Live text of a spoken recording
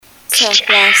Tough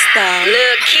lifestyle.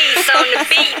 Lil' Keys on the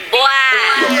beat, boy.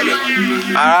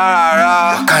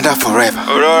 Wakanda forever.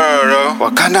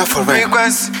 Wakanda forever.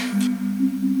 Frequency.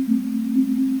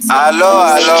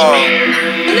 Allo.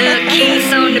 Lil'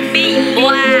 Keys on the beat,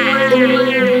 boy.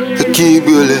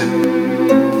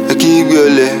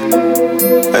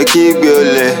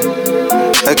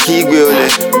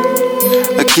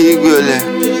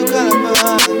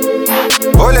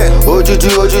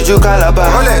 Ojuju Calabar.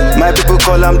 My people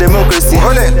call am democracy.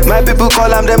 My people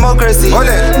call am democracy.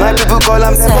 My people call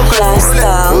am democracy.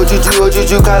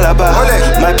 Ojuju Calabar.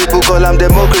 My people call am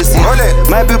democracy.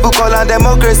 My people call am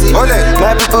democracy.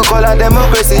 My people call am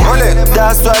democracy.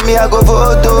 That's why me I go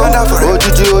vote.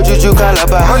 Ojuju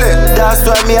Calabar. That's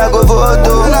why me I go vote.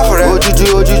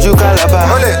 Ojuju Calabar.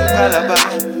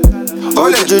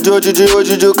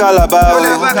 Ojuju Calabar.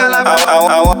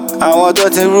 Àwọn tó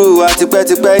ti rú wa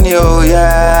tipẹ́tipẹ́ ni o,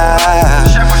 yeah.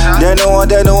 They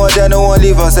no one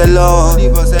leave us alone.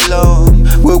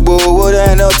 Gbogbo owó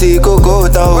rẹ̀ náà ti kókó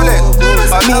tán o.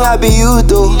 Me I be you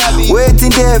though, waiting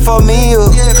there for me o.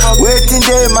 Waiting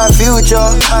there my future.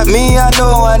 Me I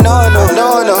know.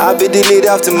 I be the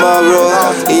leader of tomorrow.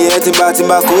 Ìyẹn tí bá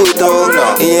kú tán.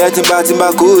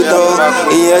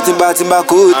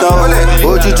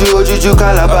 Ojuju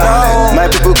Calabar. My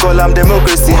people call am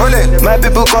democracy. My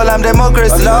people call am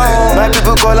democracy. My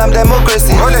people call am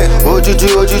democracy.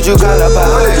 Ojuju Calabar.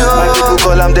 My people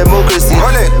call am democracy.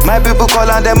 My people call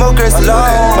am democracy.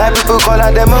 My people call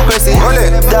am democracy.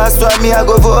 That's why me I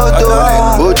go vote.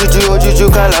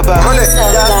 Ojuju Calabar.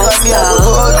 That's why me I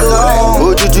go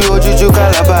vote. Ojuju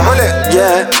Calabar.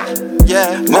 Yeah.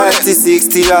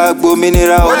 1960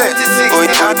 agbómìnira o.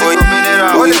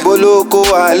 Òyìnbó ló kó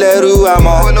wa lẹ́rú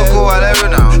àmọ́.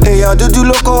 Èèyàn dúdú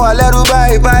ló kó wa lẹ́rú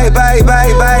báyìí.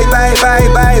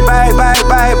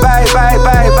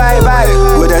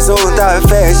 Kò dẹ̀ sóhun tá a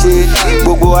fẹ́ ṣe,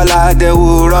 gbogbo wa la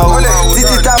dẹ̀wò rán o.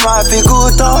 Títí tá máa fi kú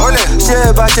tán,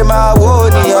 ṣé bá ṣe máa wó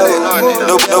nìyẹn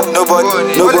o.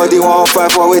 Nobody wan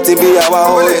fight for wetin be our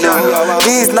own.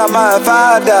 This na my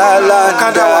fatherland.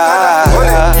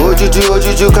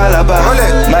 Ojuju Calabar.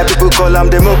 My people call am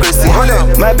democracy.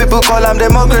 My people call am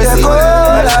democracy.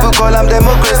 My people call am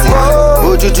democracy.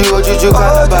 Ojuju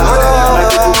Calabar. My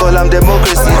people call am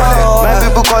democracy. My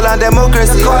people call am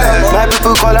democracy. My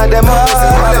people call am democracy.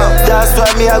 That's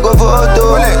why me I go vote.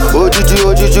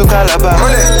 Ojuju Calabar.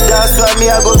 That's why me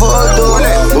I go vote.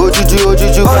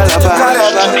 Ojuju Calabar.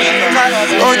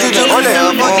 Ojuju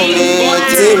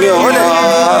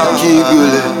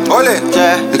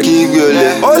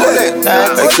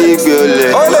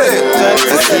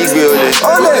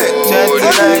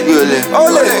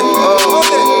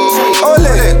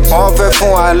wọ́n fẹ́ fún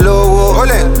wa lówó,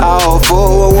 a ò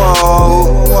fowó wọn o.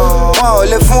 Wọ́n ò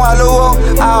lè fún wa lówó,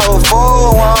 a ò fowó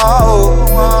wọn o.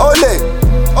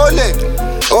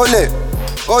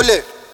 Olè.